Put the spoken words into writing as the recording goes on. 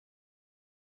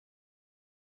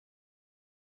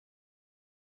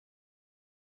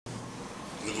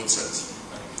good sense.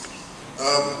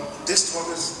 This talk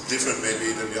is different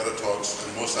maybe than the other talks,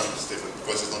 and most times it's different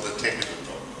because it's not a technical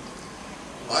talk.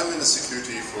 I'm in the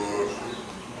security for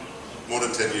more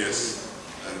than 10 years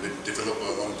and been a developer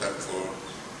a long time before.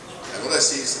 And what I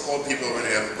see is all people, when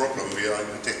they have a problem, we are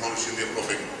in technology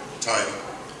developing time.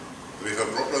 When we have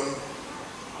a problem,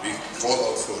 we call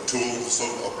out for a tool to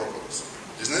solve our problems.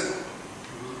 Isn't it?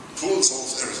 Tool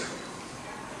solves everything.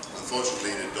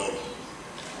 Unfortunately, they don't.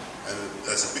 And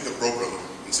there's a bigger problem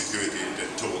in security than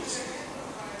tools.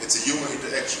 It's a human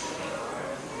interaction.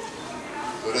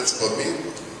 So that's about me.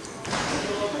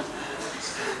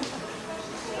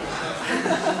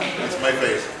 That's my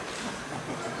face.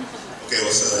 Okay, I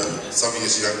was some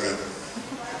years younger,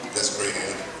 less gray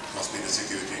hair, must be the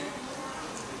security.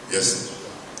 Yes.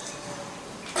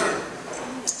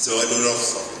 So I do a lot of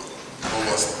stuff.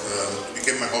 It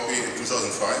became my hobby in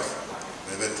 2005.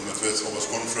 I went to my first OWASP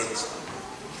conference,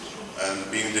 and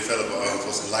being a developer, I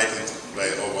was enlightened by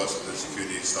OWASP, the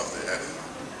security stuff they have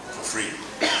for free,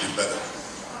 even better.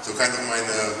 So kind of mine,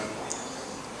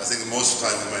 I think most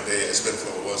time in my day I spent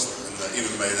for OWASP, and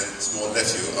even my small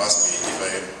nephew asked me if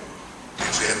I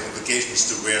actually have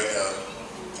obligations to wear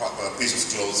a piece of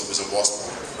clothes with a WASP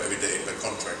on it for every day by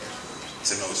contract. I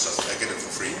said, no, it's just, I get it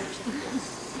for free.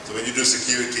 So when you do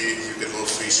security, you get a lot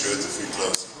of free shirts and free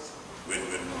clothes.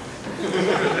 Win-win.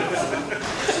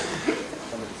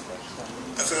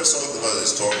 I first thought about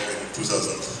this talk in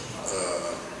 2012,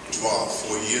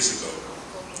 4 years ago.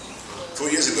 4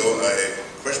 years ago, I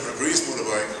crashed my previous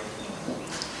motorbike.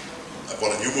 I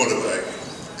bought a new motorbike,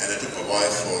 and I took my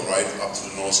wife for a ride up to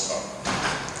the North Star.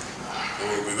 So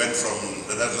we went from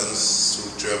the Netherlands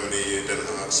through Germany,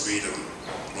 Denmark, Sweden,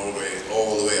 Norway,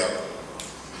 all the way up.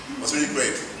 It was really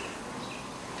great.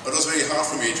 But it was very hard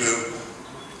for me to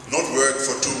not work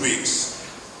for 2 weeks.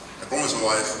 I promised my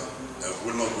wife I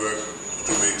will not work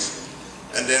for 2 weeks.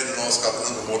 And then the North Star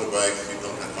on the motorbike, we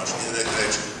don't have much internet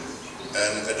connection.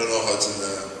 And I don't know how it's in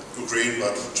Ukraine,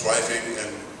 but driving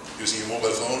and using your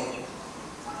mobile phone.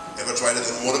 Ever tried it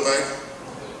on a motorbike?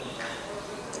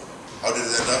 How did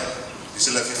it end up? You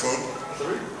still have your phone?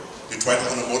 Sorry? You tried it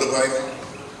on a motorbike?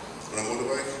 On a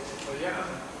motorbike? Oh, yeah.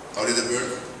 How did it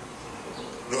work?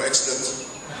 No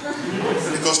accidents?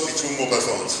 It cost me 2 mobile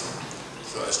phones.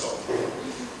 So I stopped.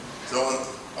 So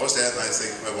I was there, and I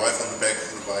think my wife on the back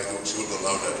of the bike, she wouldn't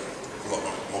allow that. Pull up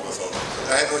my mobile phone.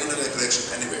 I had no internet connection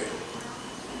anyway.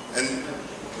 And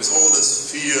with all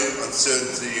this fear,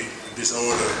 uncertainty, and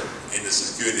disorder in the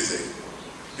security thing,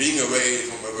 being away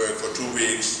from my work for 2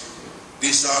 weeks,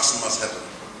 disaster must happen.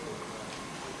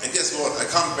 And guess what? I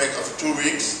come back after 2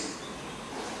 weeks,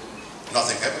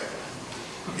 nothing happened.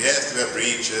 Yes, there were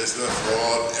breaches, there were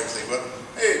fraud, everything, but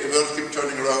hey, the world kept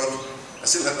turning around. I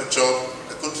still had my job,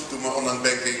 I could do my online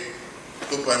banking, I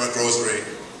could buy my grocery,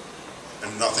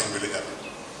 and nothing really happened.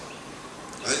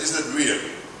 And isn't it weird?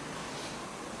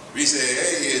 We say,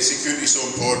 hey, security is so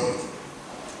important.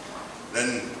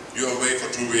 Then you're away for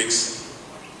 2 weeks.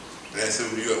 And I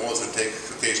assume you also take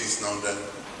vacations now and then,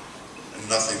 and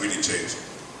nothing really changed.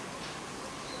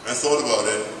 And I thought about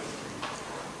it,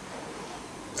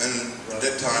 and at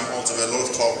that time also there were a lot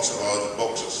of talks about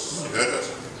boxes. You heard that?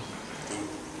 To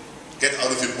get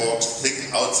out of your box,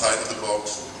 think outside of the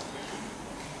box.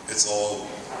 It's all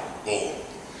bull.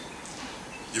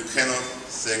 You cannot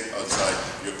think outside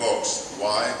your box.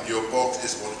 Why? Your box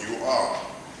is what you are.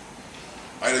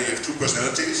 Either you have 2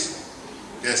 personalities,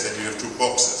 yes, then you have 2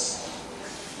 boxes.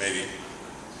 Maybe.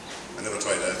 I never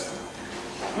tried that.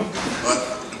 But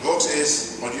the box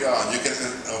is what you are. You can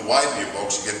widen your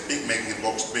box, you can make your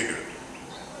box bigger.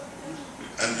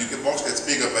 And your box gets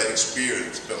bigger by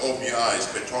experience, by opening your eyes,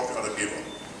 by talking to other people.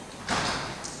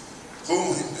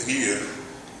 Who here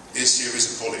is here with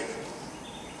a colleague?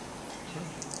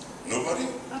 Nobody?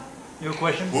 Your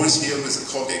question? Who is here with a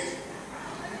colleague?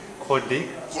 Colleague?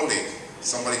 Colleague.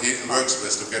 Somebody he works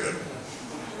with together.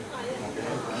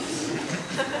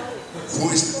 Who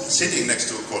is sitting next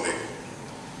to a colleague?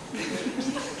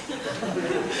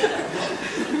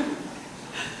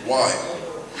 Why?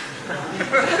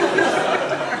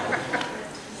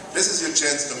 This is your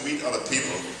chance to meet other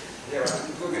people.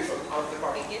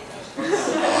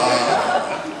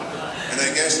 And I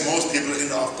guess most people in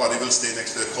the off party will stay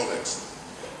next to their colleagues.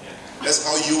 That's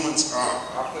how humans are.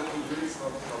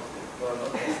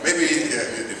 Maybe, yeah,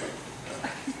 we're different.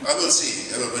 I will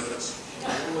see, I will witness.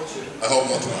 I hope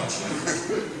not too much.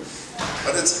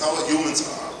 But it's how humans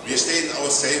are. We stay in our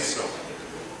safe zone.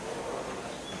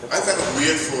 I'm kind of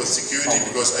weird for security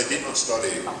because I did not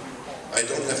study. I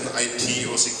don't have an IT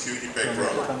or security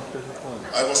background.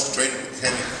 I was a trained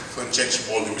mechanic for injection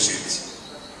molding machines.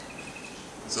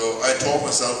 So I taught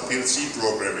myself PLC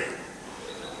programming,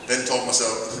 then taught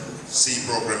myself C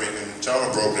programming and Java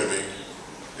programming.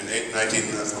 In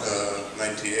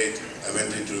 1998 I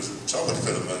went into Java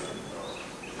development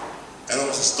and I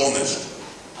was astonished.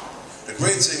 The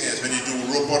great thing is when you do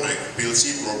robotic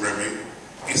PLC programming,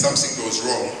 if something goes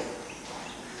wrong,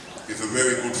 you have a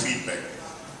very good feedback.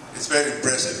 It's very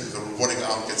impressive if a robotic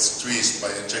arm gets squeezed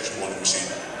by an injection molding machine.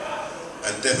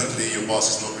 And definitely your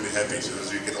boss is not really happy, so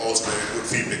you get also very good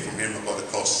feedback from him about the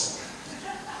costs.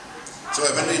 So I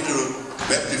went into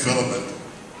web development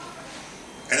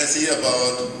and I see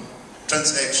about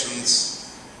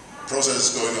transactions,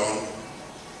 processes going on,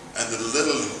 and the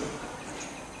little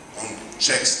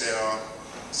checks there are,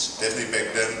 definitely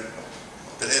back then,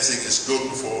 that everything is good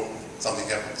before something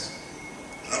happens.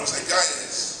 And I was like,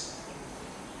 guys,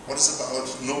 what is about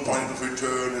no point of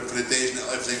return and validation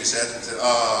and everything is said? And said,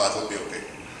 it will be okay.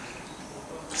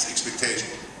 It's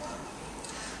expectation.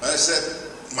 And I said,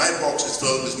 my box is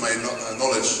filled with my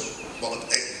knowledge about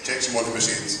injection molding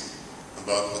machines,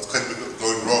 about what can be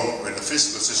going wrong when a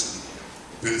physical system,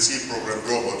 PLC programmed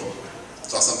robot,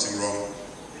 does something wrong.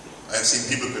 I have seen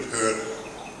people get hurt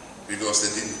because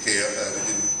they didn't care, they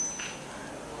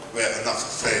were enough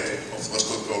afraid of what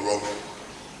could go wrong.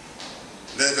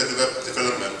 Then I got the web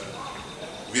development.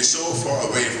 We're so far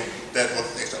away from that what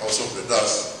actually our software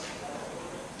does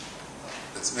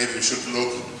that maybe we should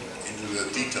look into the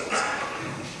details.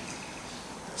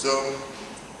 So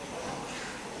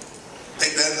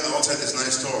back then I also had this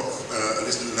nice talk, I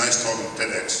listened to a nice talk on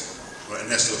TEDx by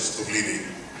Ernesto Stoglini,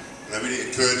 and I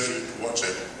really encourage you to watch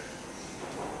it.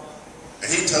 And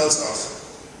he tells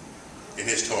us in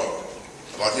his talk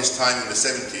about his time in the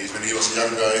 70s when he was a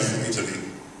young guy from Italy.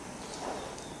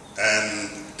 And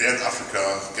there in Africa,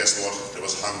 guess what? There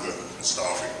was hunger and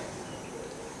starving.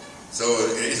 So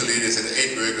in Italy they said,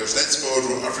 8 workers, let's go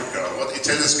to Africa. What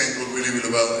Italians can do really,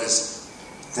 really well is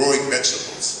growing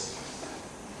vegetables.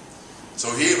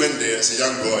 So he went there as a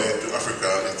young boy to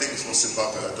Africa. I think it was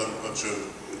Zimbabwe, I'm not sure.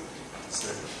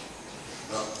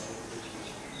 No.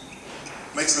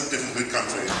 Makes no difference which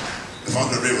country. They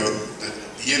found a river that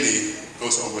yearly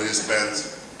goes over his band.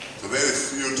 It's a very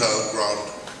fertile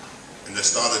ground. And they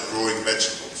started growing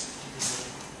vegetables.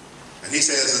 And he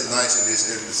says it's nice in his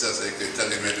says they tell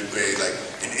him every way, like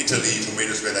in Italy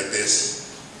tomatoes were like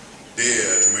this,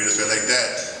 there tomatoes were like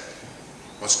that.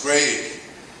 It was great.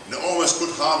 And they always could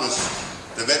harvest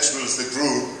the vegetables that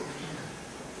grew.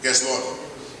 Guess what?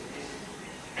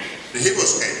 The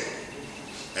hippos came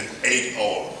and ate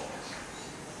all.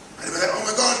 And they were like, oh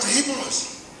my God, the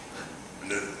hippos! And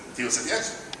the people said,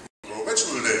 yes, grow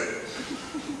vegetable there.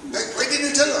 Why didn't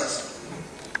you tell us?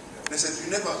 They said,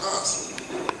 you never asked.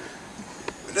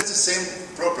 And that's the same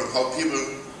problem, how people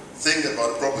think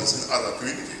about problems in other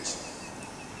communities.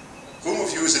 Whom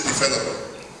of you is a developer?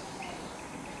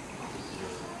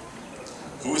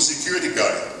 Who is a security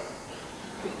guy?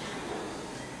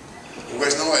 Who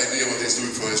has no idea what he's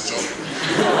doing for his job?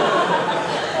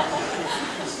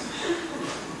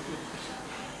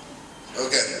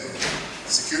 Okay,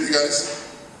 security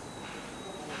guys,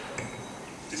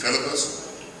 developers.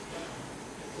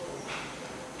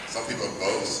 Some people are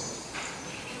both.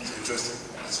 It's interesting.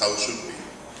 That's how it should be.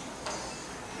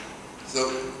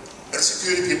 So, as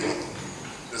security people,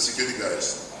 the security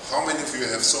guys, how many of you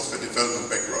have software development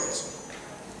backgrounds?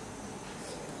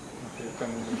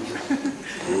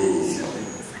 Ooh.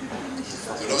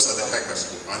 So those are the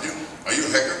hackers, aren't you? Are you a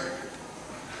hacker?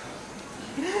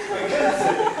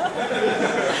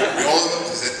 We all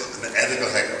said an ethical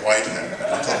hacker, white hacker.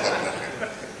 Don't talk about that hacker.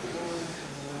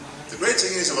 The great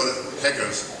thing is about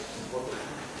hackers,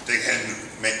 they can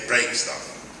break stuff.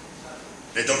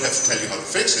 They don't have to tell you how to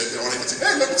fix it, they only have to say,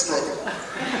 hey, look, it's broken.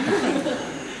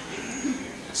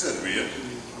 Isn't that weird?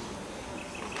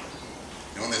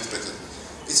 You only have to fix it.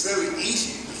 It's very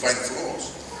easy to find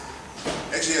flaws.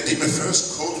 Actually, I did my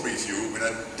first code review when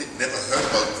I never heard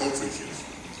about code reviews.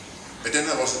 But then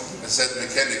I said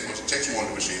mechanic for injection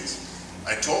molding machines.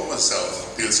 I taught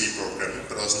myself PLC programming,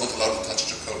 but I was not allowed to touch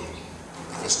the code.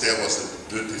 Because there was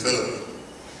the developer.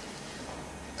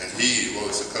 And he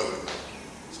wrote the code.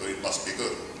 So it must be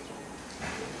good.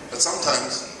 But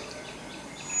sometimes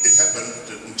it happened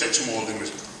that injection molding was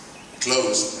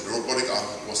closed and the robotic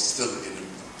arm was still in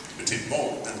between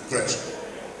mold and crashed.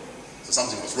 So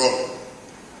something was wrong.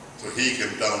 So he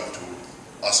came down to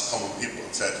us common people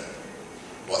and said,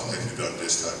 what have you done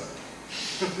this time?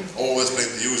 Always blame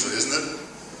the user, isn't it?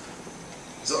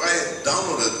 So I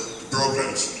downloaded the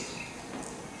programs,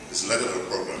 this letter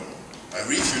program. I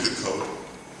reviewed the code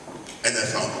and I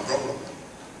found the problem.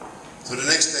 So the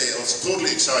next day I was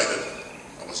totally excited.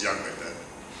 I was young back then.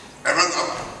 I ran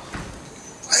up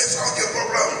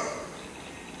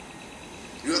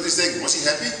he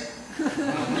happy?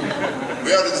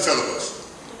 Where are the developers?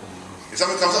 If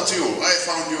someone comes up to you, I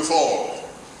found your fault.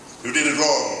 You did it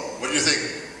wrong. What do you think?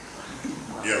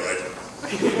 Yeah, right.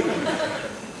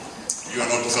 You are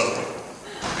not a developer.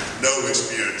 No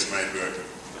experience in my work.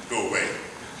 Go away.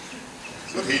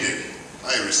 That's what he did.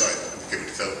 I resigned and became a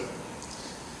developer.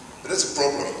 But that's a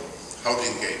problem. How to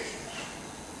engage.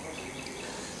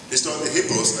 This time the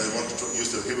hippos, I want to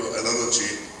use the hippo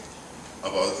analogy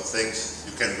about the things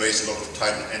you can waste a lot of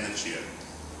time and energy in.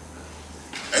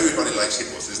 Everybody likes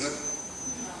hippos, isn't it?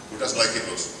 Who doesn't like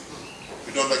hippos?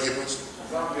 You don't like hippos?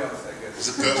 It's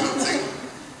a personal thing.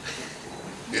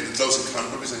 You're in close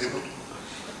encounter with a hippo?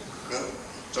 No?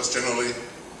 Just generally?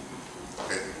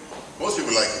 Okay. Most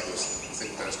people like hippos. I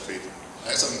think that's great.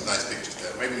 I have some nice pictures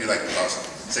there. Maybe you like the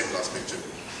second last picture.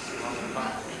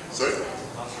 Sorry?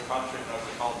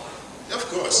 Yeah, of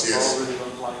course, yes.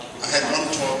 I had one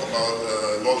talk about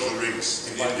Lord of the Rings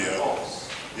in India.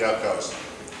 Yeah, of course.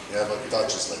 Yeah, but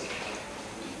Dutch is like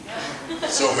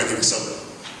so many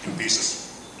in pieces.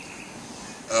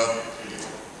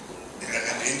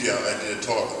 In India, I did a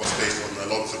talk that was based on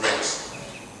Lord of the Rings,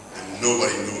 and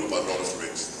nobody knew about Lord of the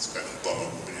Rings. It's kind of a bummer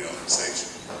when you're on stage.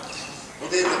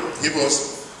 Okay, but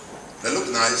hippos, they look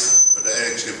nice, but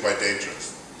they're actually quite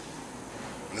dangerous.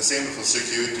 And the same for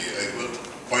security. I will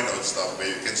point out stuff where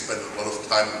you can spend a lot of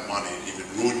time and money, even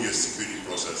ruin your security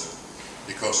process,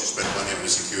 because you spend money on the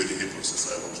security hippos,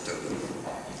 as I want to tell them.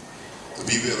 So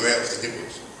be aware of the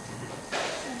hippos.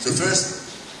 So first,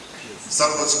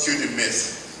 start about security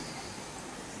myth.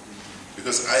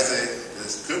 Because I say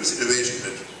there's a current situation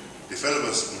that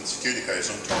developers and security guys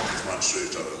don't talk as much to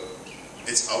each other.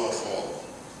 It's our fault.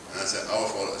 And I say our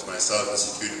fault as myself as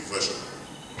a security professional.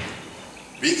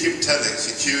 We keep telling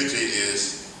security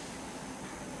is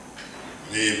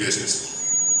mere business.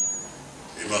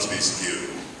 It must be secure.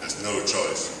 There's no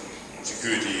choice.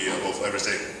 Security above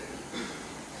everything.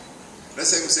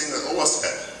 That's the same thing that OWASP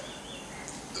had.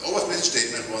 The OWASP mission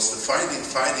statement was the finding,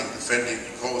 defending,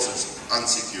 and causes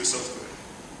unsecure software.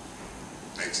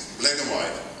 Next. Black and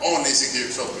white. Only secure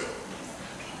software.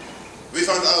 We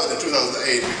found out in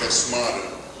 2008, we got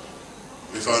smarter.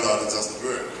 We found out it doesn't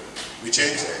work. We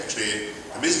changed actually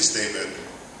the mission statement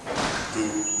to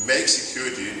make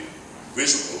security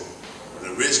visible,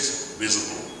 the risks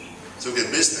visible, so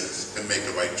that business can make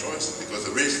the right choice, because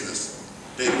the business,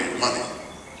 they get money.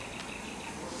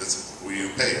 That's who you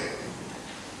pay.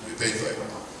 We pay for it.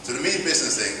 So the main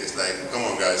business thing is like, come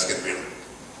on guys, get real.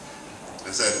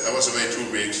 I said, I was away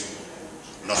 2 weeks,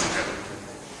 nothing happened.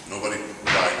 Nobody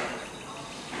died.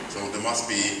 So there must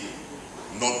be,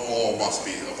 not all must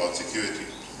be about security.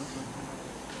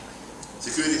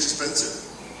 Security is expensive.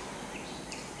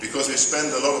 Because we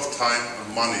spend a lot of time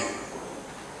and money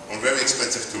on very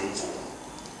expensive tools,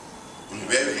 on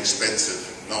very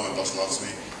expensive, now my boss loves me,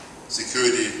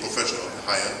 security professional to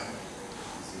hire,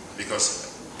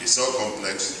 because it's so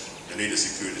complex, you need a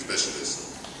security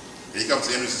specialist. He comes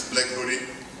in with his black hoodie,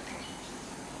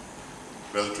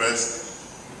 well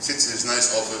dressed, sits in his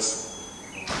nice office,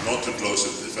 not too close to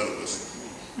the developers,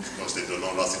 because they don't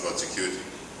know nothing about security.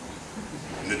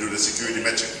 And they do the security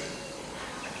magic.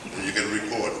 And you get a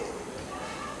report,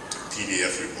 a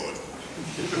PDF report.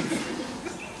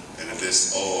 And it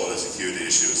lists all the security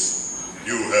issues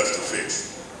you have to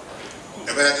fix.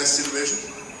 Ever had this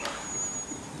situation?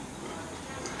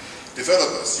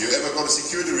 Developers, you ever got a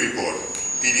security report?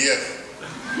 PDF?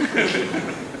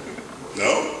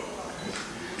 No?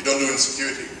 You don't do it in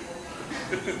security.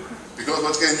 Because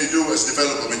what can you do as a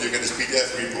developer when you get this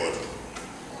PDF report?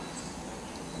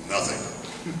 Nothing.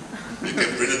 You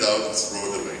can print it out and throw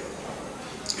it away.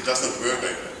 It does not work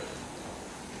like that.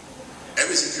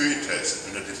 Every security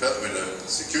test, when a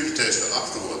security tester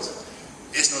afterwards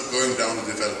is not going down to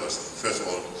developers. First of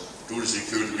all, do the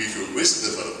security review with the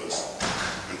developers.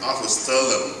 And afterwards tell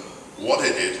them what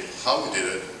they did, how they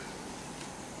did it.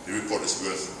 The report is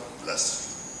worth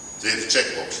less. They have a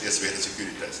checkbox. Yes, we had a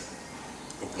security test.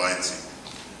 Compliance.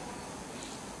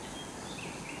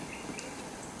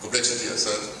 Complexity, I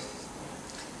said.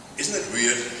 Isn't it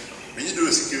weird? When you do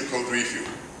a secure code review,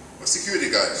 or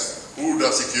security guys, who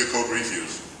does secure code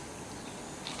reviews?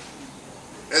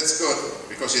 That's good,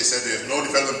 because he said you have no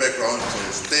development background,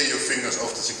 so stay your fingers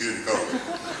off the security code.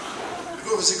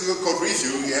 Because with secure code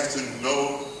review, you have to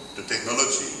know the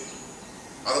technology.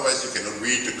 Otherwise, you cannot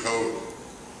read the code.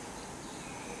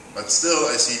 But still,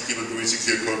 I see people doing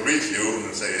secure code review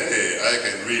and say, hey, I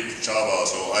can read Java,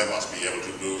 so I must be able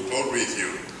to do code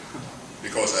review.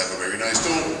 Because I have a very nice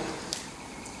tool.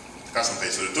 The customer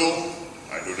pays for the tool,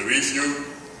 I do the review,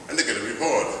 and they get a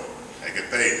report. I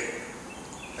get paid.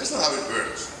 That's not how it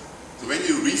works. So when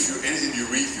you review, anything you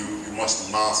review, you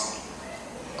must master.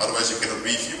 Otherwise you cannot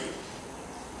review it.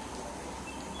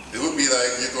 It would be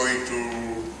like you're going to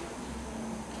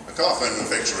a car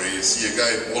manufacturer, you see a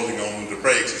guy holding on the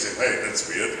brakes, you say, hey, that's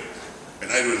weird.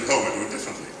 And I do it at home, I do it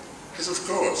differently. Yes, of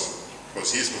course.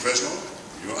 Because he is professional,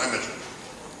 you are amateur.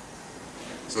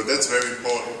 So that's very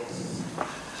important.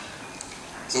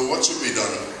 So what should be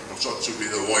done? What should be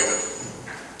avoided?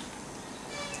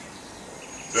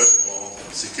 First of all,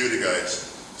 security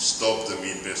guys, stop the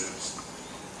mean business.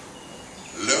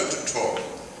 Learn to talk.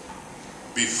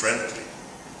 Be friendly.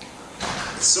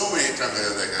 So many times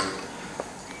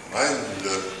I'm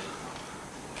the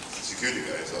security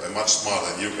guy, so I'm much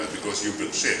smarter than you guys because you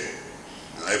build shit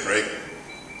and I break it.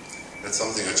 That's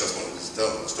something I just wanted to tell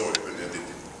the story when I did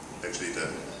actually the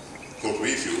code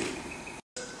review.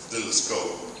 Little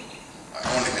scope. I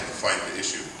only had to find the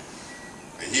issue.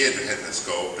 And here we had the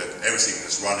scope that everything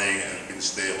is running and been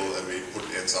stable and we put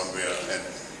it somewhere and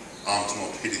arms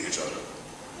not hitting each other.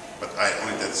 But I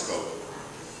only did the scope.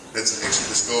 That's actually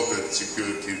the scope that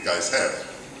security guys have.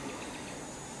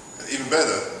 And even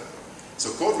better,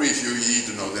 so code review, you need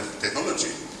to know the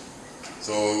technology.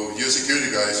 So you're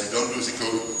security guys, you don't do the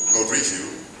code review,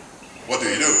 what do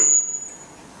you do?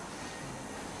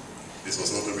 This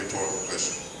was not a rhetorical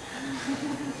question.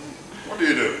 What do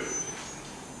you do?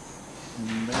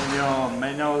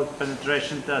 Manual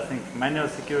penetration testing, manual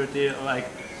security, like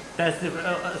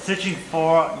searching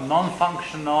for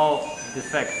non-functional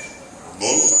defects.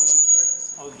 Non-functional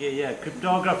defects? Okay, yeah,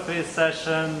 cryptography,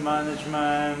 session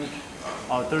management,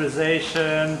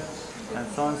 authorization, and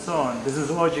so on and so on. This is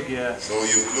logic, yeah. So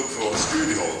you look for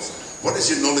security holes. What is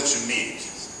your knowledge you need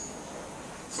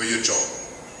for your job?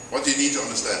 What do you need to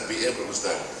understand, be able to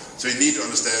understand? So you need to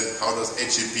understand how does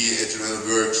HTTP, HTML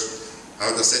works, how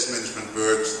does session management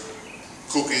works,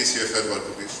 cookies, you have heard about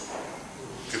cookies,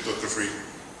 cryptography.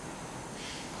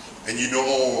 And you know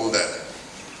all that.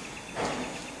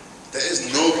 There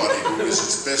is nobody who is a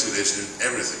specialist in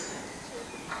everything.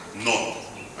 None.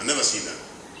 I've never seen that.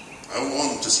 I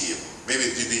want to see him. Maybe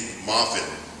you need Marvin,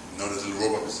 you know, the little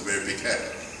robot with a very big head.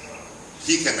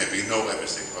 He can maybe know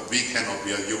everything, but we cannot,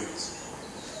 we are humans.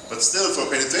 But still for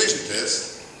penetration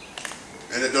tests,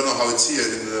 and I don't know how it's here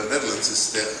in the Netherlands,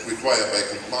 it's required by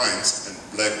compliance and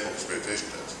black box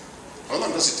penetration tests. How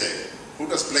long does it take? Who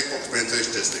does black box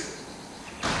penetration testing?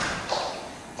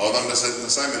 How long does an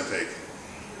assignment take?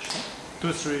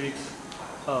 2-3 weeks.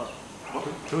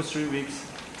 2-3 weeks.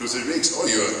 2-3 weeks? Oh,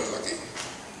 you're lucky.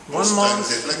 1 month,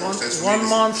 1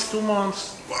 month, 2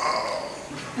 months. Wow.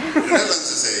 In the Netherlands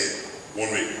they say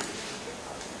 1 week.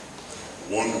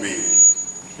 1 week.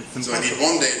 So I need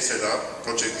 1 day to set up,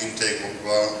 project intake, blah,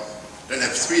 blah, blah. Then I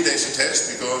have 3 days to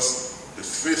test because the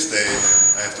 5th day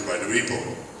I have to write a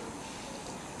report.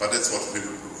 But that's what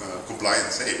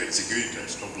compliance say, with security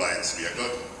test, compliance, we are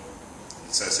good.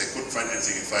 It says they couldn't find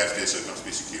anything in 5 days, so it must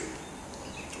be secure.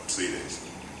 Or 3 days.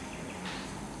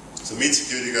 So meet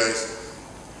security guys,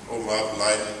 OWASP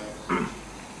Lviv,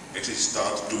 actually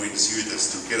start doing the security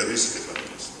tests together with the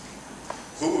developers.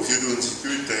 Who of you doing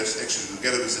security tests actually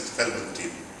together with the development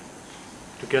team?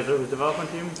 Together with the development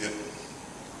team? Yeah.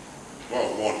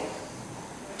 Wow,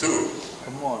 1. 2.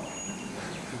 Come on.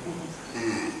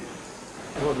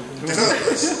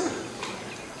 Developers.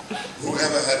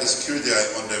 Whoever had a security guy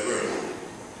on their work?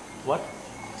 What?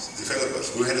 Developers.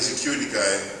 Who had a security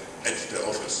guy at the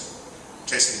office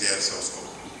testing their source code?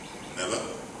 Never?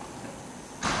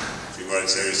 If you write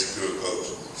very secure code,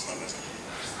 it's not necessary.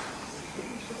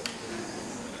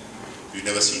 You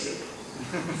never see them.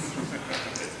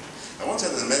 I once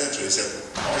had a manager who said,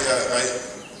 oh yeah, I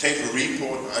take a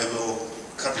report, I will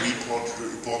cut report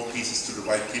pieces to the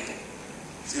right people.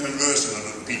 It's even worse than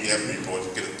a PDF report,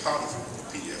 you get a part of a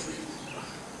PDF report.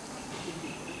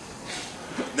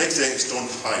 Next thing is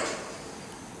don't hide.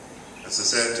 As I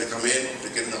said, they come in, they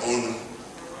get their own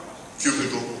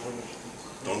cubicle,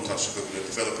 don't touch the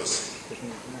developers.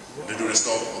 They do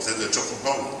their job from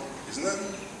home, isn't it?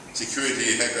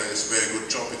 Security hacker is a very good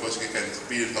job because you can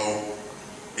be at home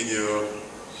in your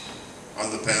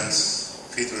underpants,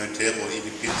 feet on a table,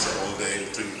 eating pizza all day,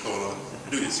 drinking cola.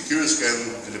 Do your security scan,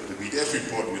 deliver the PDF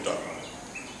report, and you're done.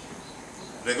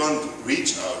 They're going to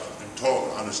reach out and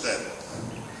talk and understand.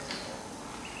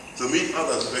 So meet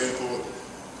others is very important.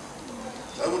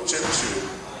 So I would challenge you,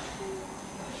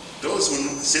 those who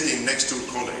are sitting next to a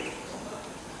colleague,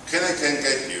 can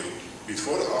get you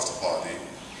before the after party,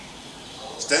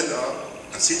 stand up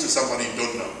and see to somebody you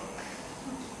don't know.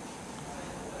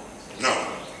 No.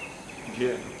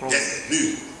 Yeah. Yes.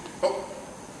 Nu. Oh.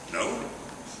 No.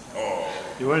 Oh.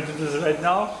 You want to do this right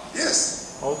now?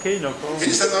 Yes. Okay, no problem. Can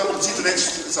you stand up and sit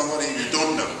next to somebody you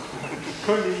don't know?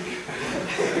 Colleague.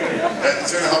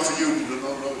 It's very hard for you to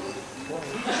not know.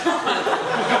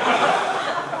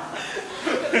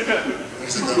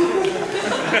 Sit down.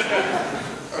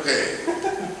 Okay.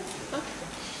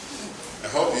 I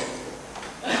hope you.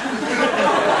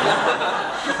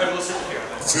 I will sit here.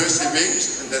 First he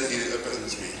winks and then he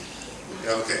abandons me.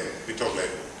 Yeah, okay. We talk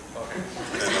later. Okay.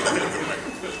 And then I'll come back.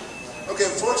 Okay,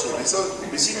 unfortunately, so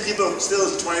we see people still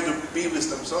trying to be with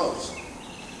themselves.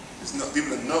 It's not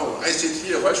people that know. I sit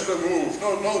here, why should I move?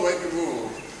 No, why do you move?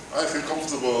 I feel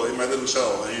comfortable in my little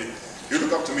shell. And you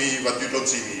look up to me, but you don't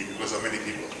see me because there are many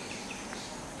people.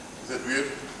 Is that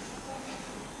weird?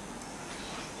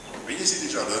 When you see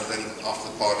each other, then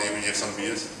after the party, when you have some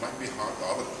beers, it might be hard,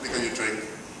 but liquor you drink,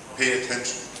 pay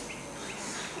attention.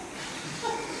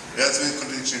 That's a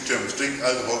contradiction in terms. Drink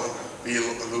alcohol, be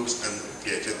loose, and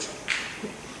pay attention.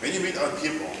 When you meet other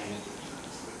people,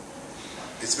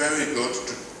 it's very good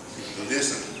to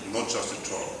listen, not just to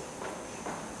talk.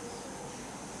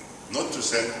 Not to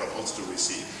send, but also to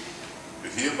receive. To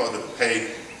hear about the pain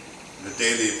and the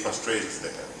daily frustrations they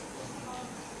have.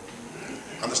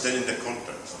 Understanding their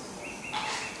context.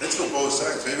 That's for both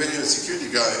sides. When you're a security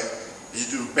guy, you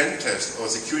do a pen test or a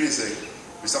security thing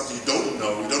with something you don't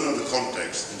know the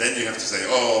context, and then you have to say,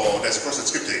 oh, that's cross-site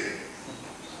scripting.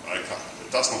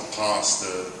 It does not pass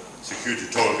the security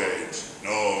toll gate.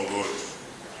 No, good.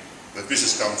 The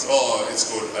business comes, oh,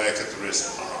 it's good, I accept the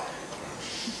risk.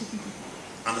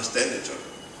 Understand each other.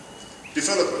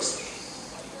 Developers,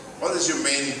 what is your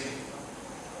main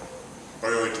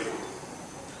priority?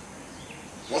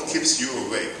 What keeps you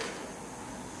awake?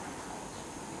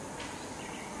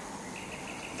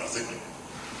 Nothing.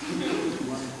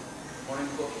 Morning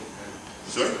coffee.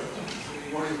 Sorry?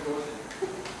 Morning coffee.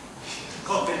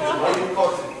 Coffee. Morning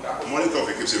coffee. Morning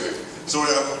coffee keeps you awake.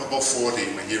 Sorry, I'm above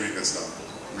 40, my hearing gets down.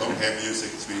 Long hair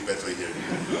music is really bad for hearing.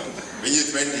 When you're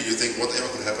 20, you think whatever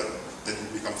could happen. Then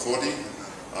you become 40,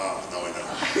 now I know.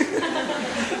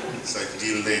 It's like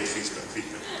delayed feedback.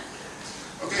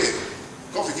 Okay,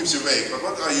 coffee keeps you awake, but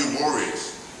what are you worried?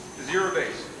 Zero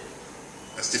days.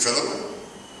 As developer?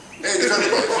 Hey,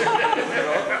 developers!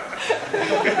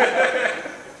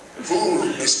 Who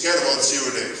is scared about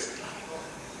 0 days?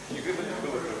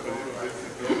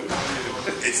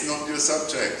 It's not your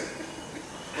subject.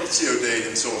 What's 0 day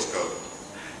in source code?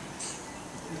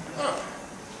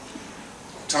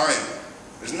 Time,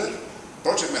 isn't it?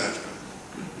 Project management.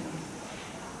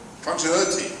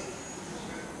 Functionality.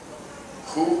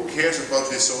 Who cares about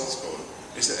his source code?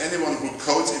 Is there anyone who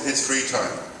codes in his free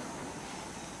time?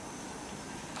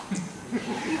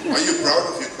 Are you proud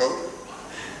of your code?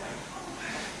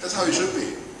 That's how you should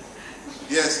be.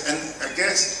 Yes, and I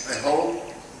guess, I hope,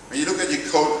 when you look at your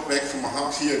code back from a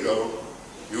half year ago,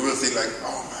 you will think like,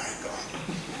 oh my God.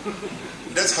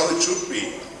 That's how it should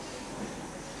be.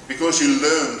 Because you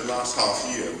learned the last half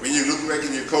year. When you look back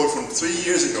in your code from 3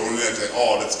 years ago, and you say,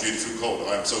 oh, that's beautiful code,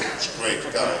 I'm so great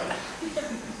guy.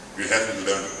 You haven't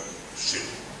learned shit.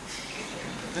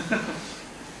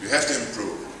 You have to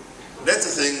improve. That's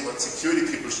the thing what security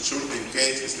people should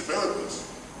engage with developers.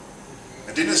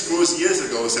 And Dennis Cruz years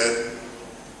ago said,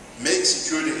 make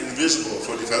security invisible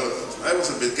for developers. I was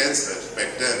a bit against that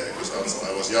back then, because also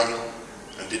I was young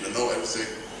and didn't know everything,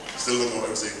 still don't know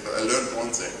everything, but I learned one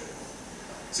thing.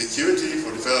 Security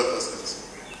for developers is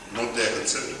not their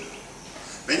concern.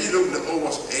 When you look at the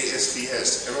OWASP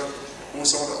ASVS, who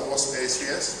saw the OWASP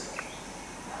ASVS?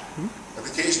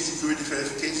 Application Security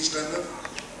Verification Standard.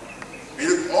 When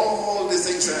you look at all the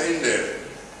things that are in there,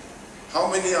 how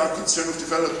many are concerned with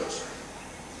developers?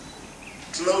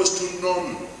 Close to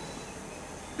none.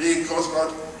 Because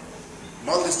about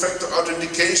multi-factor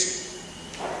authentication.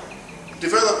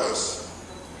 Developers,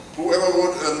 whoever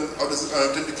wrote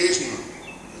authentication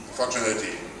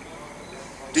functionality.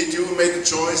 Did you make a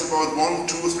choice about 1,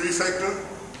 2, 3 factor?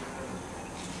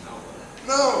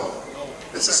 No.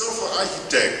 It's a software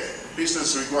architect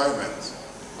business requirement.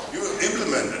 You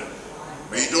implement it,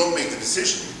 but you don't make the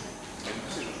decision.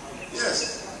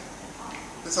 Yes.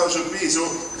 That's how it should be. So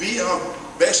we are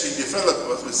bashing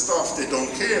developers with stuff they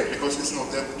don't care because it's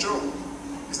not their job.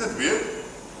 Isn't that weird?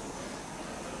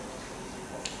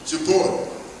 Support.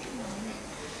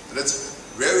 That's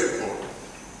very important.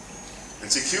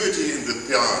 And security in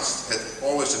the past had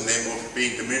always the name of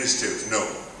being administrative. No.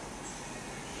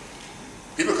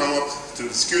 People come up to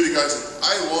the security guys and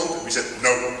I want, and we said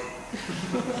no.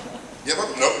 Yeah,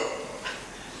 but no.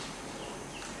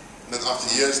 And then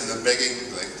after years and then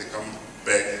begging, like they come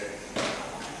back,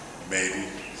 maybe.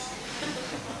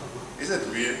 Is that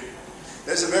weird?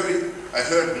 There's a very, I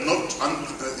heard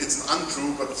it's an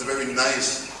untrue, but it's a very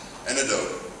nice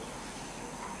anecdote.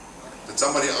 That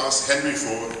somebody asked Henry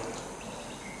Ford,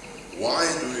 why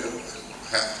do you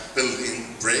have built-in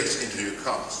brakes into your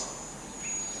cars?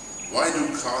 Why do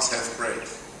cars have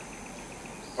brakes?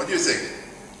 What do you think?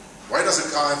 Why does a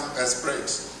car have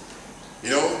brakes?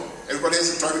 You know, everybody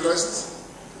has a driving license?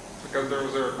 Because there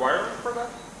was a requirement for that?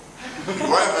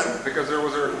 Requirement? Because there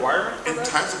was a requirement for In that?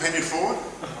 times of Henry Ford?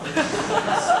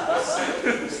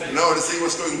 No, the thing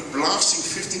was going blasting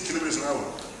 15 kilometers an hour.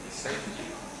 Safety.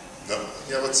 No.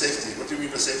 Yeah, but safety? What do you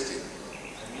mean by safety? I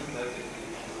mean that if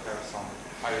you have some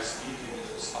higher speed, you need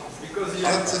to stop. Because you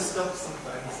have to stop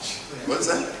sometimes. What's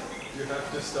that? You have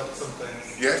to stop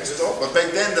sometimes. You have to stop. But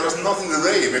back then there was nothing in the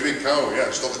way. Maybe a cow.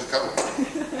 Yeah, stop at the cow.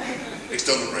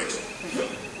 External brakes.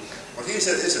 What he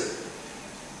said is it?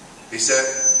 He said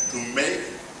to make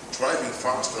driving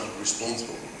faster and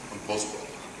responsible and possible.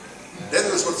 That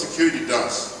is what security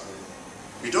does.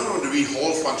 We don't want to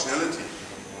rehaul functionality.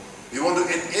 We want to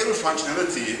enable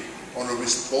functionality on a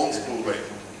responsible way.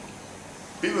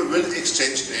 People will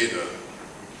exchange data.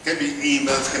 Can be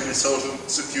emails, can be social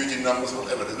security numbers,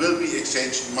 whatever. There will be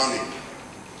exchanged money.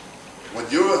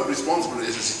 What you're responsible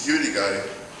as a security guy,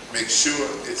 make sure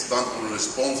it's done on a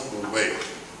responsible way.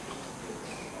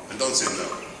 And don't say no.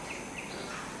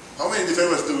 How many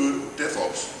developers do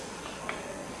DevOps?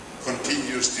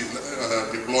 Continuous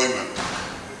deployment.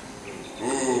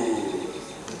 Ooh.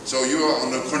 So you are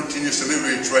on a continuous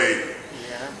delivery train.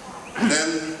 Yeah.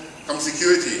 Then comes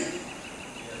security.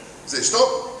 Say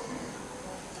stop.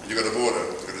 And you got a border,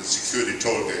 you got a security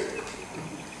toll gate.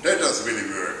 That doesn't really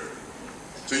work.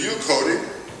 So you're coding.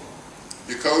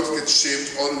 Your code gets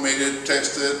shipped, automated,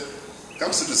 tested,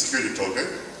 comes to the security toll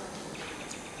gate.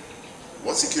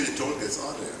 What security toll gates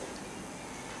are there?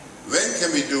 When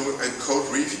can we do a code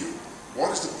review?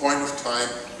 What is the point of time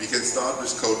we can start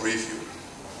with code review?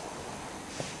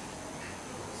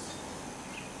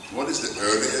 What is the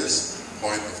earliest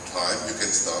point of time you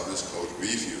can start with code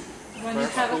review? When you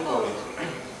have a code.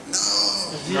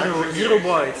 No! Zero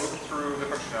bytes. Look through the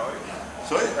functionality.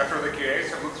 Sorry? After the QA,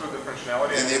 so look through the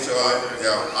functionality. And if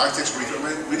architects review,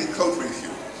 we need code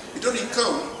review. You don't need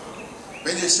code.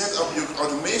 When you set up your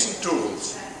automation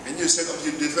tools, when you set up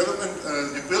your development,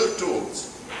 your build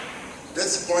tools,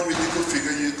 that's the point when you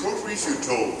configure your code review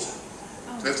tools.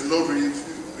 To have the low-hanging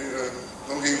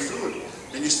fruit.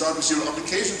 Then you start with your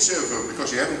application server,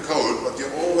 because you haven't code, but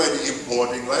you're already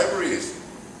importing libraries.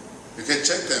 You can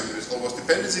check them with OWASP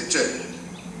dependency check.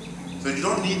 So you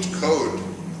don't need code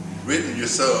written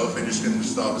yourself when you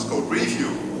start with code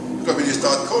review. Because when you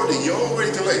start coding, you're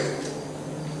already too late.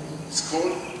 This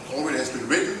code already has been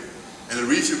written, and the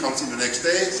review comes in the next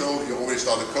day, so you already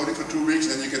started coding for 2 weeks,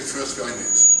 and then you get first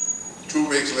findings. 2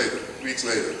 weeks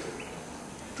later,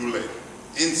 too late.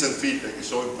 Instant feedback is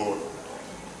so important.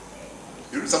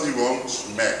 You did something wrong,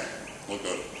 smack. Not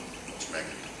good. Smack.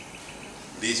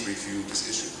 Please review this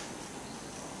issue.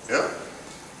 Yeah?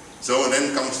 So, and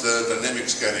then comes the dynamic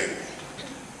scanning.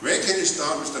 Where can you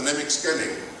start with dynamic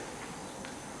scanning?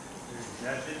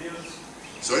 Nightly builds.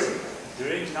 Sorry?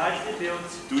 During nightly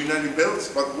builds. Doing nightly builds,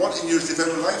 but what in your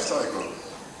development life cycle?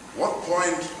 What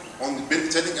point on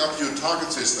setting up your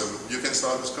target system you can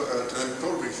start with dynamic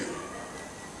code review?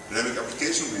 Dynamic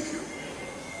application review?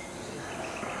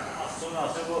 As soon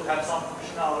as it will have some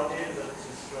functionality that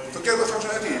is ready. Forget about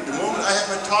functionality. The moment I have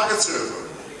my target server,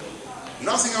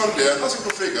 nothing on there, nothing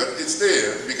configured, it's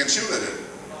there, we can shoot at it.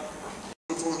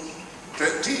 For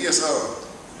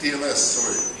TLS,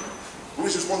 sorry. Who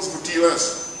is responsible for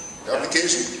TLS? The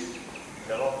application?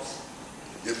 DevOps.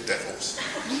 Yeah, DevOps.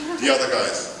 The other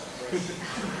guys.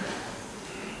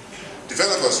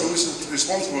 Developers, who is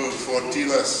responsible for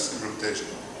TLS implementation?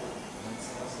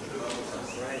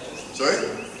 Sorry?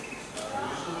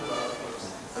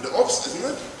 And the ops, isn't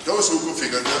it? Those who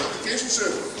configure the application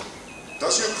server.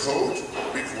 Does your code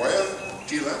require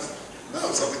TLS? No,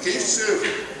 it's application server.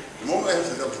 The moment I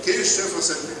have the application server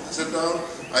set down,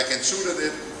 I can shoot at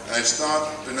it and I start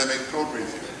dynamic code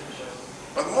review.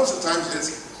 But most of the time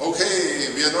it's, okay,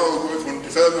 we are now going from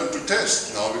development to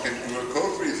test. Now we can do a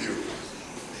code review.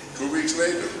 2 weeks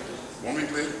later, 1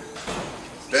 week later.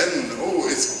 Then, oh,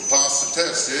 it's passed the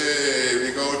test. Yay,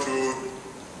 we go to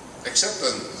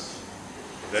acceptance.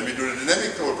 Then we do the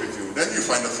dynamic code review. Then you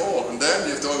find a fault, and then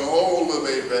you have to go all the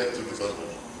way back to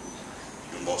development.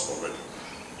 You're lost already.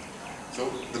 So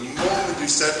the moment you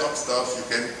set up stuff, you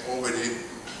can already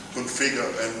configure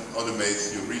and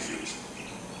automate your reviews.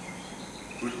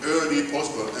 Do it early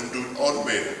possible and do it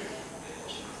automated.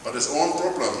 But it's one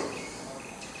problem.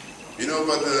 You know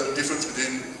about the difference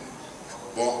between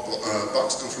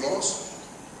bugs and flaws?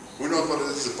 Who knows what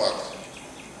is a bug?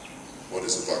 What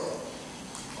is a bug?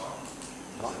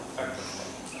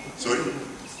 Sorry?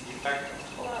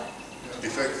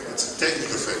 Defect. It's a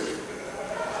technical failure.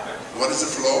 What is a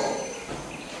flaw?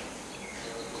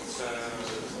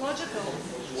 Logical.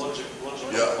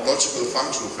 Yeah, logical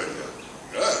functional failure.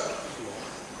 Yeah.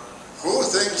 Who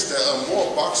thinks there are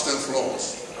more bugs than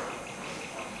flaws?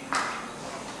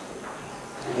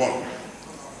 1.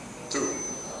 2.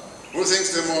 Who thinks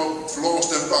there are more flaws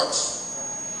than bugs?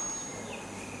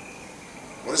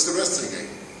 What is the rest thinking?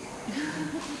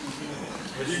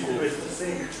 We still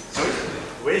think. Sorry?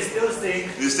 We still think.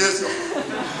 You still think?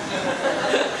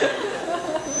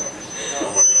 Oh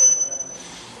my God.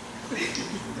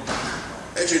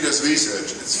 Actually, there's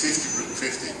research. It's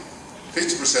 50-50.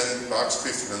 50% bugs,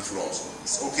 50% flaws.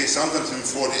 It's okay, sometimes even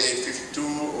 48, 52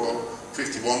 or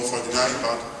 51, 49,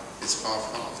 but it's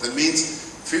half-half. That means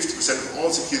 50% of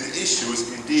all security issues,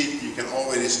 indeed, you can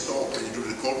already stop when you do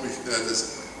the code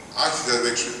this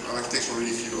architectural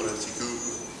review or the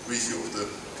security review of the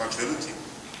functionality.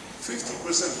 50%.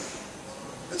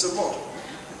 That's a lot.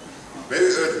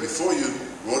 Very early, before you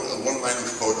wrote one line of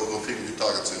code or configured your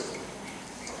target server.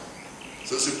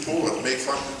 So it's important, make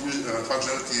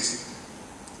functionalities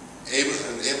enable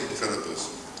developers,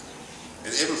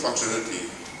 enable functionality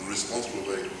in a responsible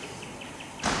way.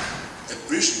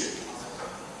 Appreciate.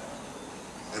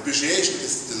 Appreciation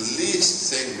is the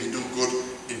least thing we do good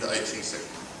in the IT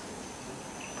sector.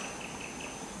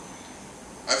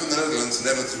 I'm from the Netherlands. The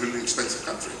Netherlands is a really expensive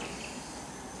country.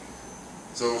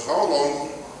 So how long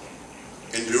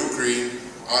in the Ukraine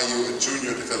are you a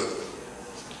junior developer?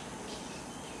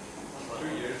 2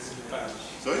 years in Japan.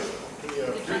 Sorry? 2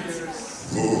 years.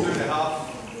 Oh.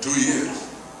 2.5. 2 years.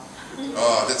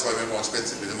 Ah, that's why we're more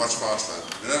expensive. We're much faster.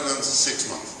 The Netherlands is 6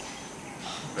 months.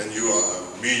 When you are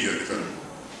a media developer.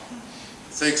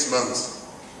 6 months.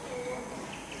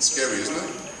 It's scary, isn't it?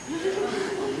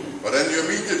 But then you're a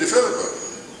media developer.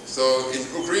 So in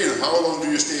Ukraine, how long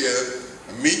do you stay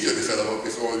a media developer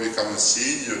before you become a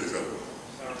senior developer?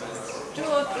 2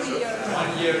 or 3 years.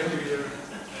 1 year, 2 years.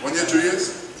 1 year, 2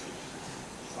 years?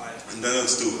 In the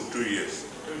Netherlands 2 years.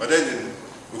 But then in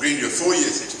Ukraine you have 4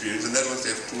 years experience, in the Netherlands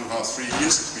they have 2.5, 3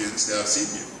 years experience, they are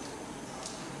senior.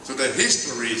 So the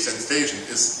history sensation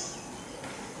is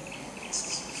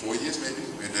 4 years maybe,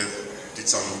 when they did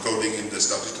some coding in the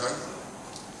study time.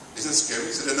 Isn't it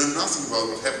scary? So they know nothing about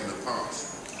what happened in the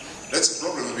past. That's the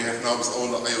problem we have now with all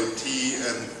the IoT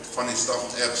and funny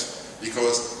stuff apps,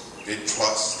 because they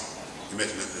trust,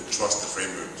 imagine that they trust the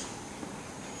frameworks.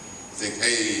 Think,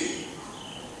 hey,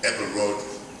 Apple wrote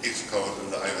Xcode in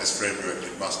the iOS framework,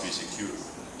 it must be secure.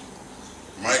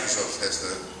 Microsoft has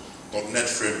the .NET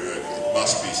framework, it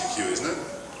must be secure, isn't it?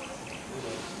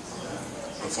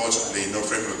 Unfortunately, no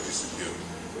framework is secure.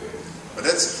 But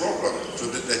that's the problem. So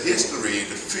the history,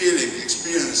 the feeling, the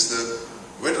experience, the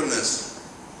readiness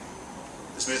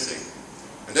is missing.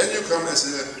 And then you come as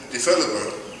a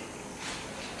developer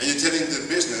and you're telling the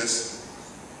business,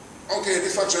 okay,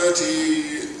 this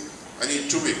functionality, I need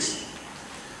 2 weeks.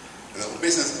 And the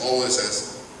business always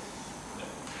says,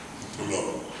 too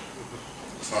low,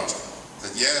 faster. I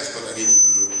said, yes, but I need to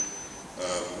do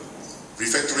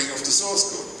refactoring of the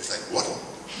source code. It's like, what?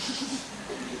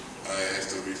 I have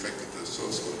to refactor the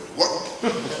source code. What?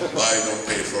 I don't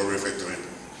pay for refactoring.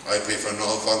 I pay for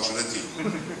null functionality.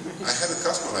 I had a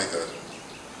customer like that.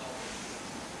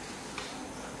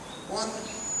 What?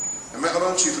 And my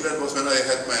analogy for that was when I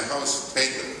had my house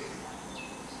painted.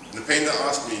 And the painter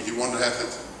asked me, do you want to have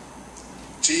it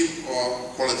cheap or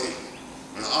quality?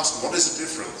 And I asked him, what is the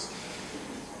difference?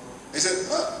 He said,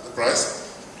 the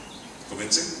price.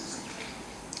 Convincing.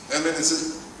 And then it's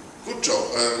a good job,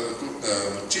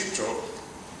 cheap job.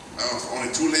 I have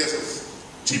only 2 layers of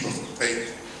cheaper paint.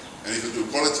 And if you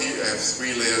do quality, I have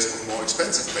 3 layers of more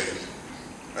expensive paint.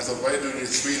 I thought, why do you need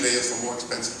 3 layers for more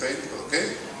expensive paint?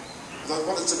 Okay. I thought,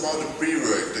 well, it's about the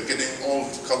pre-work, the getting all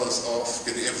the colors off,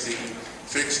 getting everything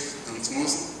fixed and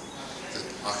smooth.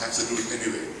 I have to do it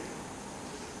anyway.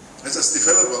 As a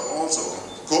developer also,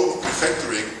 code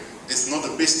refactoring is not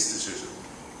a business decision.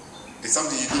 It's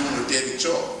something you do on a daily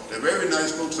job. There are very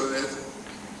nice books on it.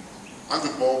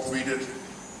 Uncle Bob, read it.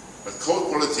 But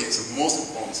code quality is the most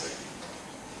important thing.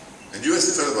 And you as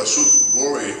a developer should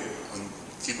worry and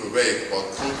keep awake about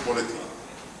code quality.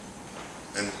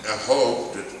 And I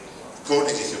hope that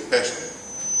coding is your passion.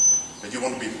 That you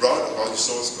want to be proud about your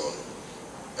source code.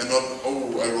 And not,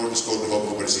 oh, I wrote this code and hope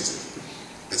nobody sees it.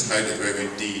 It's hiding very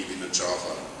deep in the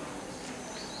Java.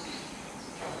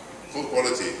 Code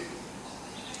quality.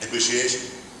 Appreciation.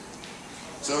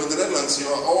 So in the Netherlands, you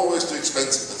are always too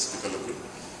expensive as a developer.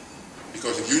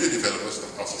 because the junior developers,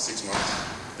 after 6 months,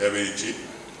 they're really cheap.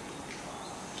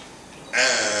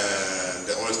 And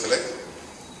they always collect.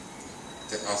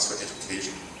 They ask for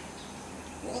education.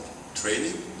 What?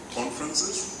 Training?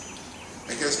 Conferences?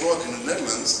 And guess what? In the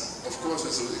Netherlands, of course,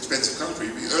 it's an expensive country,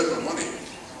 we earn more money.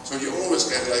 So you always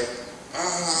get like,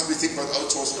 we think about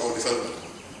outsourcing our development.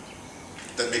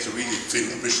 That makes you really feel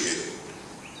appreciated.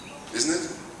 Isn't it?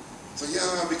 So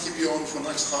yeah, we keep you on for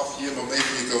the next half year, but maybe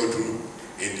you go to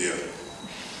India.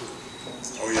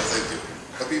 Oh yeah, thank you.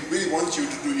 But we really want you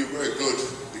to do your work good,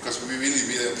 because we really,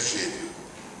 really appreciate you.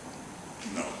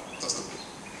 No, that's not good.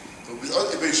 So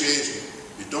without appreciation,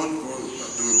 you don't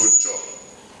do a good job.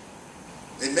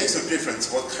 It makes no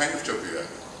difference what kind of job you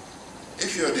have.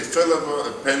 If you're a developer,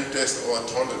 a pen tester, or a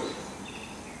tolerant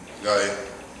guy,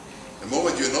 the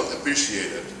moment you're not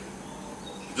appreciated,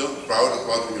 you're not proud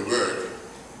about your work,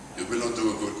 you will not do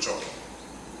a good job.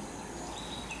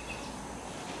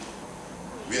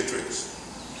 Weird tricks.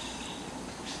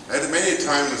 I had many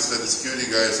times that the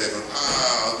security guy said,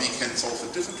 we can solve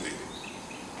it differently.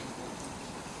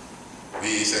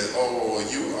 He said, oh,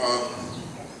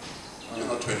 you're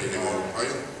not 20 anymore, are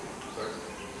you?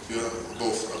 You're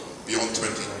both beyond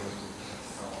 20.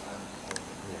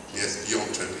 Yes,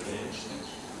 beyond 20.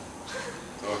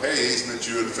 So, hey, he's a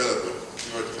mature developer.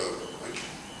 You're a developer, right?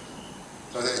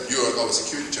 So I said, you're our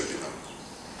security champion now.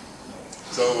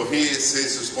 So he's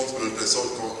responsible that the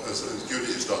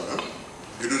security is done, huh?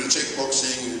 You do the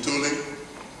checkboxing, the tooling.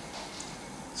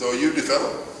 So you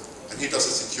develop, and he does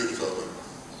the security development.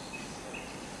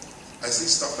 I see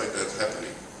stuff like that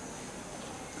happening.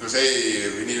 Because, hey,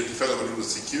 we need a developer to do the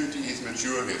security, he's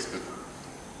mature, he has the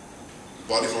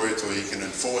body for it, so he can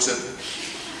enforce it.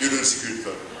 You do the security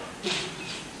development.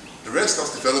 The rest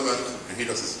does development, and he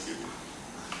does the security.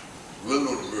 Will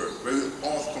not work. Very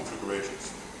off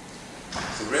configurations.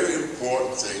 So very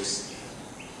important things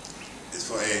is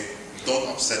for don't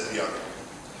upset the other.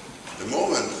 The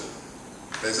moment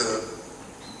there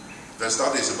are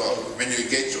studies about when you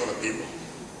engage other people,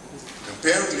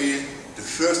 apparently the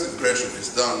first impression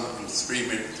is done in 3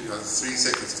 minutes, 3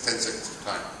 seconds, 10 seconds of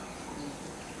time.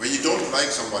 When you don't like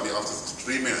somebody after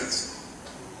 3 minutes,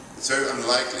 it's very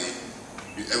unlikely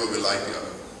you ever will like the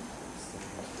other.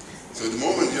 So the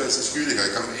moment you as a security guy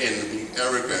come in being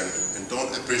arrogant and don't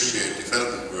appreciate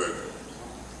development work,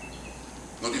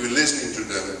 not even listening to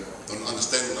them, don't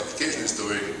understand what the application is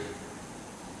doing,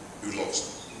 you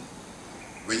lost.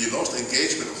 When you lost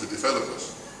engagement of the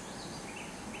developers,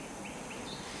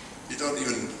 you don't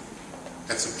even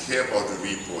have to care about the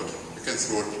report. You can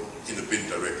throw it in the bin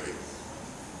directly.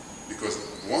 Because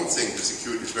one thing, the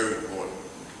security is very important.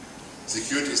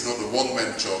 Security is not a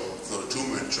one-man job, it's not a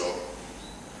two-man job.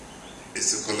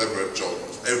 It's a collaborative job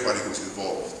of everybody who's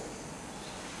involved.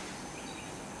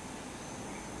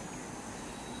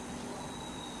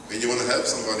 When you want to help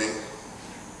somebody,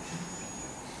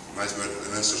 nice word,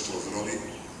 an ancestor of Noli,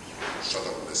 shut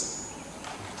up and listen.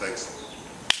 Thanks.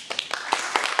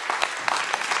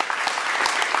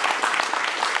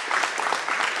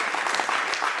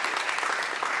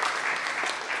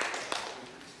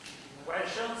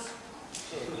 Questions?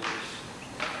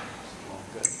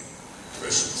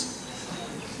 Questions?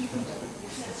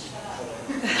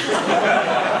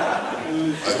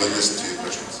 I will listen to your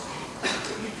questions.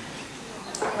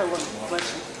 I have one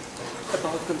question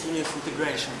about continuous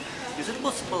integration. Is it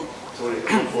possible? Sorry,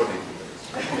 recording.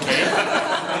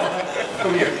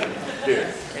 Come here.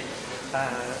 Here. Okay.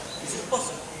 Is it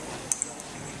possible?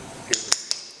 Okay.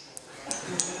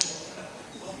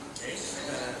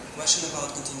 Question about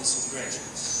continuous integration.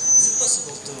 Is it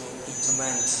possible to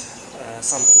implement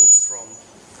some tools from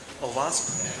OWASP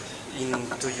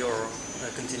into your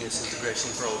continuous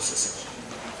integration process?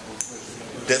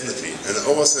 Definitely. And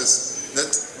OWASP says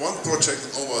that one project in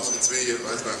OWASP, it's really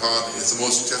right my heart, it's the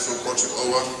most successful project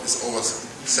OWASP, is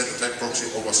OWASP set attack proxy,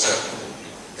 OWASP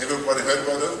 7. Everybody heard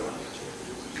about it?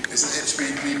 It's an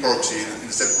HTTP proxy, an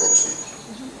instead proxy.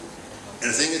 And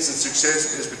the thing it's a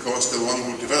success is because the one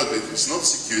who developed it is not a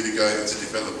security guy, it's a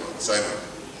developer, Simon.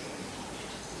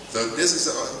 So this is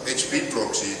an HTTP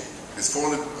proxy. It's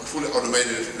fully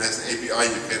automated and has an API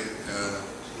you can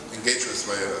engage with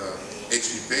via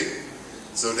HTTP.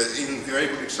 So there are even very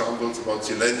good examples about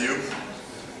Selenium.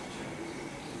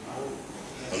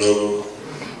 Hello?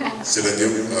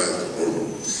 Selenium?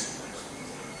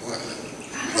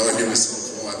 Now I hear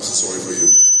myself. Oh, I'm so sorry for you.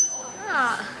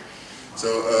 So,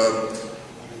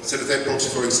 set attack proxy,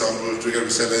 for example, trigger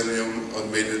with Selenium,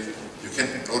 automated. You can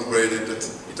automate it.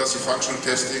 It does your functional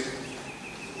testing.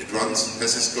 It runs,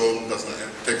 has a scope, does an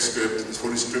attack script, it's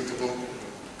fully scriptable.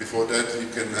 Before that, you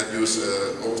can use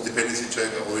OWASP dependency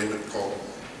checker or in a call.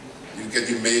 You get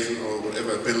your Maven or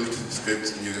whatever build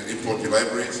script, and you import your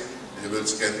libraries, and you will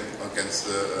scan against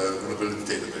the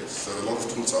vulnerability database. So a lot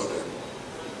of tools out there.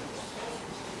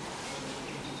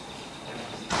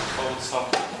 Found some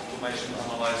automation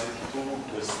analyzing tool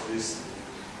with this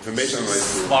Information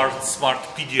analysis tool. smart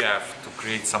PDF to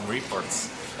create some reports.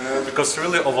 Because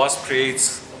really OWASP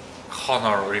creates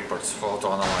Honor reports for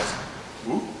auto analyzing.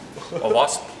 Who?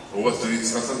 OWASP OWASP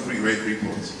does not create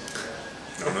reports.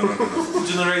 No.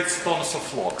 generates tons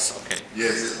of logs. Okay.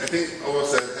 Yes, I think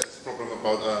OWASP has a problem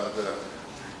about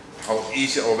how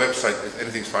easy our website is.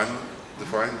 Anything's fine to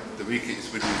find. The wiki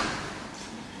is really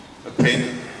a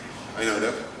pain. I know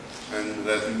that, and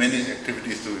there's many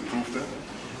activities to improve that.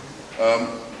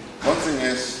 One thing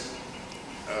is,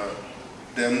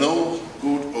 there are no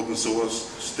good open source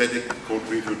static code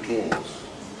review tools,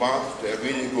 but there are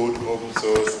really good open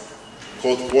source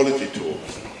code quality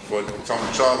tools. For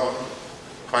example, Java,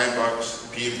 Firefox,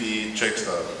 PMD,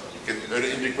 Checkstar. You can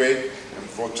really integrate, and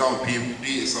for example,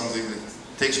 PMD is something that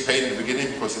takes pain in the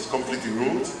beginning because it's completely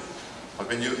ruled, but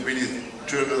when you really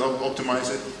turn it up, optimize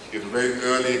it, you have a very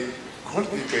early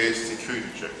quality-based security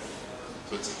check.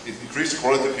 So it increases the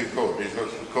quality of your code,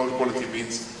 because code quality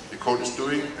means the code is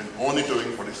doing and only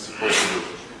doing what it's supposed to do.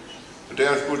 So they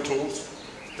have good tools.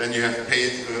 Then you have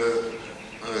paid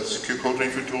secure code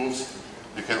review tools.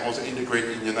 You can also integrate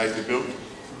in your nightly build.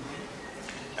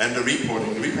 And the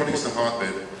reporting is the hard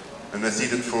bit. And I see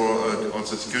that for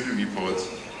also security reports,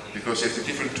 because you have the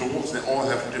different tools, they all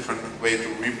have a different way to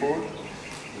report.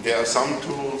 There are some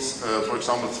tools, for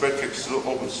example, ThreatFix is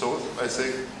open source, I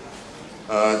think.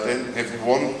 Then have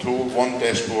one tool, one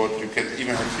dashboard. You can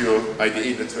even have your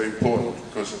IDE. That's very important,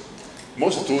 because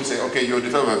most of the tools say, okay, you're a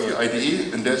developer, have your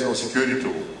IDE, and there's our security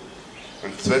tool.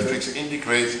 And ThreatFix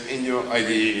integrates in your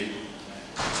IDE.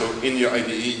 So in your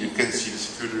IDE, you can see the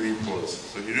security reports.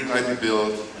 So you do an IDE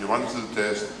build, you run through the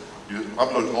test, you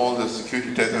upload all the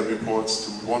security data reports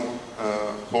to one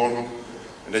portal,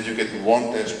 and then you get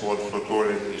one dashboard for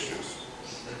correlated issues.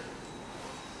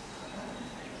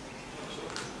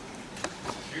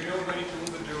 Do you know of any tools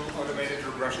that do automated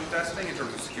regression testing in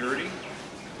terms of security?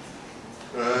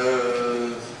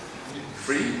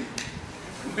 Free?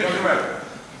 Doesn't matter.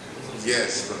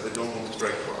 Yes, but they don't want to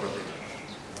brag for other people.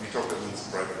 We talk about it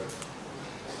in private.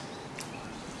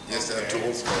 Yes, there are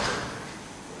tools, but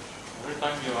Every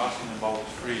time you're asking about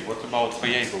free, what about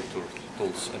payable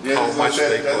tools? And yes, how much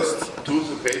they there cost? are tools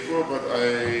to pay for, but I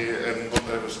am not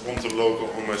a sponsor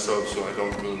logo on myself, so I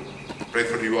don't will break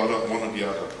for the other, one or the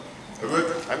other.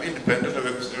 I'm independent, I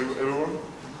work with everyone.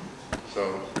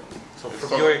 So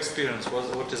From your experience,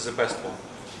 what is the best one?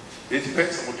 it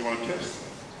depends on what you want to test.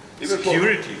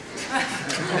 Security.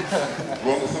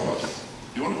 Wrong thought.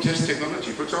 You want to test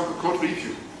technology, for example, code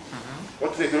review.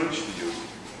 What technology to use?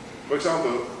 For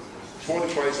example,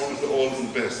 Fortify is one of the oldest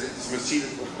and best. It's a machine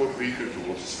of code review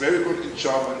tools. It's very good in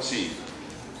Java and C.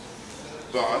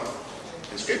 But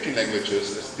in scripting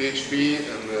languages, as PHP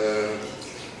and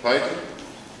Python,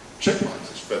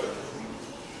 checkmarks is better.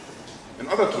 And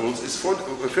other tools is for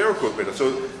Ferro code better.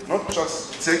 So not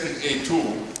just taking a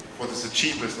tool, what is the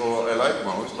cheapest or I like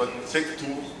most, but take the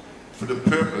tool for the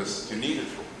purpose you need it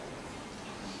for.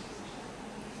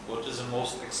 What is the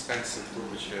most expensive tool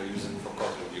which you're using for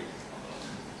code review?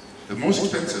 The most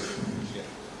expensive? Yeah.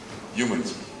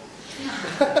 Humans.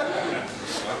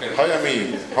 Okay. Hire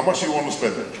me. How much do you want to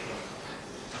spend?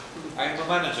 I'm a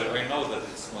manager. I know that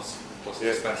it's most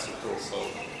expensive tool. So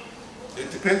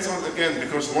It depends on, again,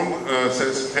 because one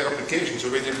says per application. So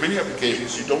when you have many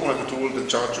applications, you don't have a tool that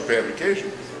charges per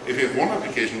application. If you have one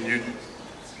application,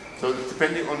 so it's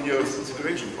depending on your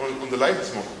situation, on the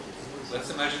license model. let's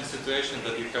imagine a situation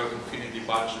that you have infinity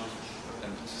budget.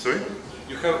 And Sorry?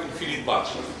 you have infinite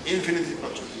budget. Infinity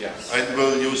budget. Yes. I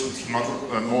will use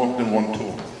more than one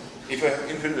tool. If I have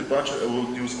infinite budget, I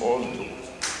will use all the tools.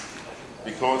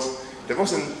 Because there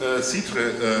was a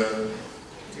CITRE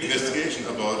investigation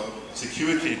about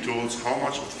security tools, how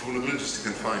much of the vulnerabilities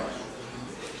you can find.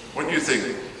 What do you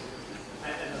think? I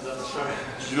know the slide.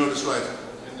 Did you know the slide?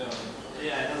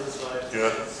 Yeah, I know the slide.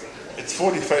 Yeah. It's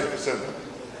 45%.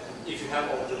 If you have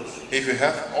all tools. If you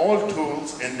have all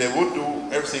tools and they would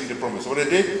do everything they promised. What they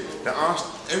did, they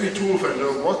asked every tool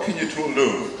vendor, what can your tool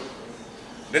do?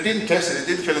 They didn't test it,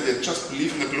 they didn't validate it, just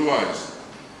believe in the blue eyes.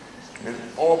 And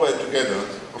all by together,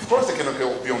 of course they cannot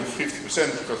go beyond 50%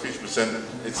 because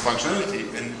 50% is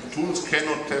functionality and tools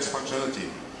cannot test functionality.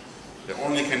 They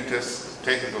only can test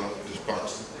technical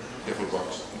bugs, careful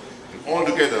bugs. And all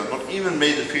together, not even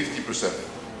made it 50%.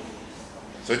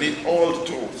 So you need all the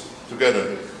tools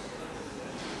together.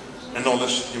 And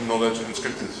knowledge, human knowledge and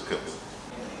scripting skills.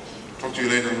 Talk to you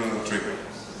later on the trip.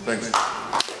 Thanks.